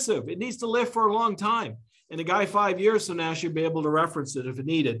expensive. It needs to live for a long time. And the guy 5 years from now should be able to reference it if it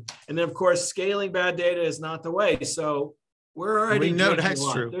needed. And then of course, scaling bad data is not the way. So we're already know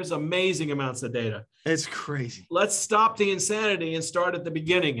that's true. There's amazing amounts of data. It's crazy. Let's stop the insanity and start at the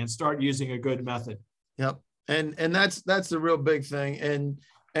beginning and start using a good method. Yep. And that's the real big thing.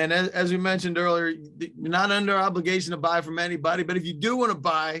 And as we mentioned earlier, you're not under obligation to buy from anybody, but if you do want to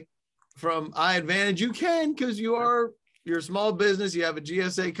buy from iAdvantage, you can, because you're a small business, you have a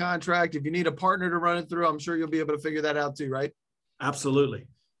GSA contract. If you need a partner to run it through, I'm sure you'll be able to figure that out too, right? Absolutely.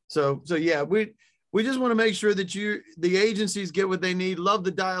 So yeah, we just want to make sure that the agencies get what they need. Love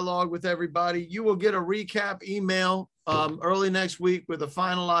the dialogue with everybody. You will get a recap email early next week with a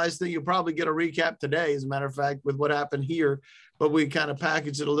finalized thing. You'll probably get a recap today, as a matter of fact, with what happened here, but we kind of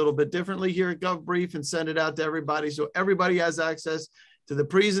package it a little bit differently here at GovBrief and send it out to everybody. So everybody has access to the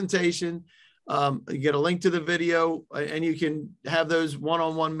presentation. You get a link to the video, and you can have those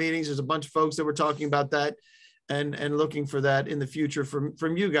one-on-one meetings. There's a bunch of folks that were talking about that and looking for that in the future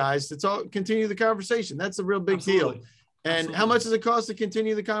from you guys to continue the conversation. That's a real big deal. And how much does it cost to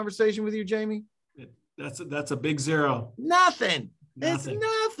continue the conversation with you, Jamie? That's a big zero. Nothing. It's nothing.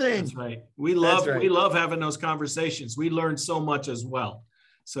 That's right. We love having those conversations. We learn so much as well.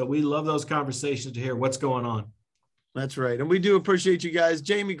 So we love those conversations to hear what's going on. That's right. And we do appreciate you guys.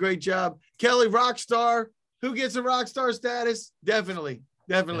 Jamie, great job. Kelly, rock star. Who gets a rock star status? Definitely.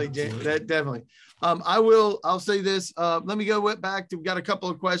 Jamie, definitely. I'll say this. Let me go back to, we've got a couple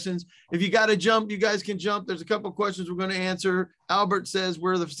of questions. If you got to jump, you guys can jump. There's a couple of questions we're going to answer. Albert says,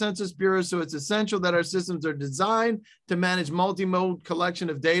 we're the Census Bureau, so it's essential that our systems are designed to manage multi-mode collection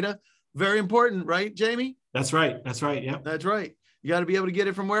of data. Very important, right, Jamie? That's right. Yeah. That's right. You got to be able to get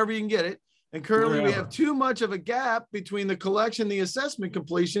it from wherever you can get it. And currently we have too much of a gap between the collection, the assessment,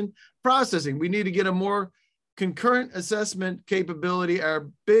 completion, processing. We need to get a more concurrent assessment capability. Our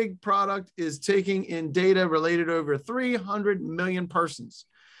big product is taking in data related to over 300 million persons.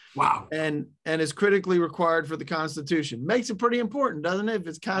 Wow. And is critically required for the Constitution. Makes it pretty important, doesn't it? If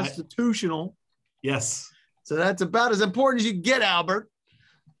it's constitutional. Yes. So that's about as important as you get, Albert.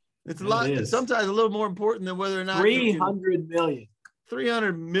 It's a lot. It's sometimes a little more important than whether or not 300 million.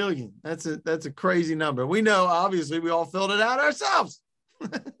 300 million. That's a crazy number. We know, obviously, we all filled it out ourselves.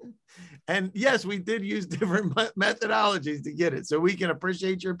 And yes, we did use different methodologies to get it, so we can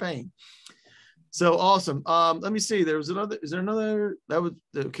appreciate your pain. So awesome. Let me see. Is there another? That was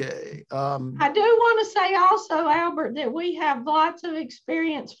okay. I do want to say also, Albert, that we have lots of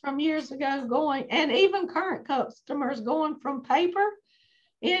experience from years ago going, and even current customers going from paper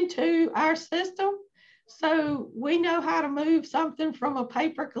into our system. So we know how to move something from a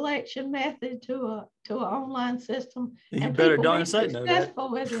paper collection method to an online system. You better darn sight know that.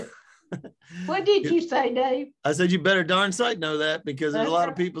 With it. What did you say, Dave? I said you better darn sight know that, because there's a lot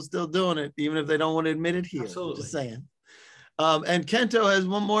of people still doing it, even if they don't want to admit it here. Absolutely. Just saying. And Kento has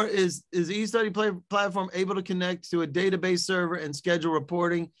one more. Is the eStudy platform able to connect to a database server and schedule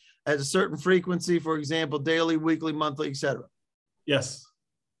reporting at a certain frequency, for example, daily, weekly, monthly, etc.? Yes.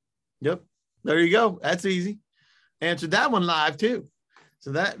 Yep. There you go. That's easy. Answered that one live too.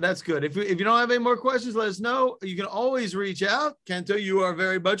 So that's good. If you don't have any more questions, let us know. You can always reach out. Kento, you are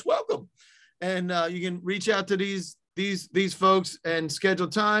very much welcome. And you can reach out to these folks and schedule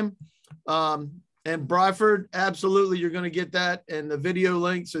time. And Bryford, absolutely, you're going to get that and the video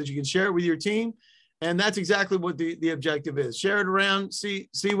link so that you can share it with your team. And that's exactly what the objective is. Share it around, see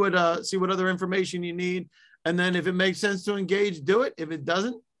what other information you need. And then if it makes sense to engage, do it. If it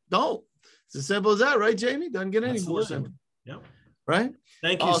doesn't, don't. It's as simple as that, right, Jamie? Doesn't get any more simple. Yep. Right?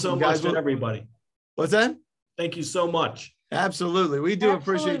 Thank you so much to everybody. What's that? Thank you so much. Absolutely. We do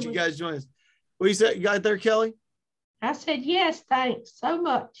appreciate you guys joining us. What you said? You got there, Kelly? I said, yes, thanks so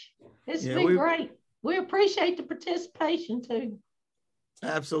much. It's been great. We appreciate the participation too.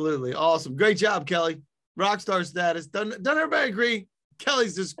 Absolutely. Awesome. Great job, Kelly. Rockstar status. Doesn't everybody agree?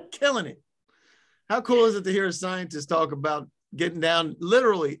 Kelly's just killing it. How cool is it to hear a scientist talk about getting down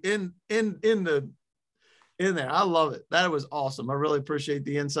literally in there? I love it. That was awesome. I really appreciate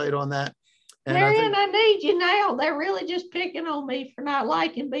the insight on that. And Marion, I need you now. They're really just picking on me for not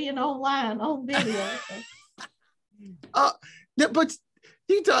liking being online on video. But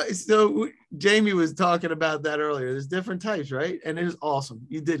you talk, so Jamie was talking about that earlier. There's different types, right? And it is awesome.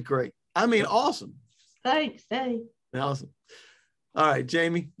 You did great. I mean, awesome. Thanks, Dave. Awesome. All right,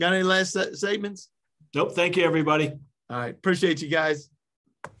 Jamie, got any last statements? Nope. Thank you, everybody. All right. Appreciate you guys.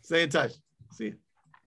 Stay in touch. See you.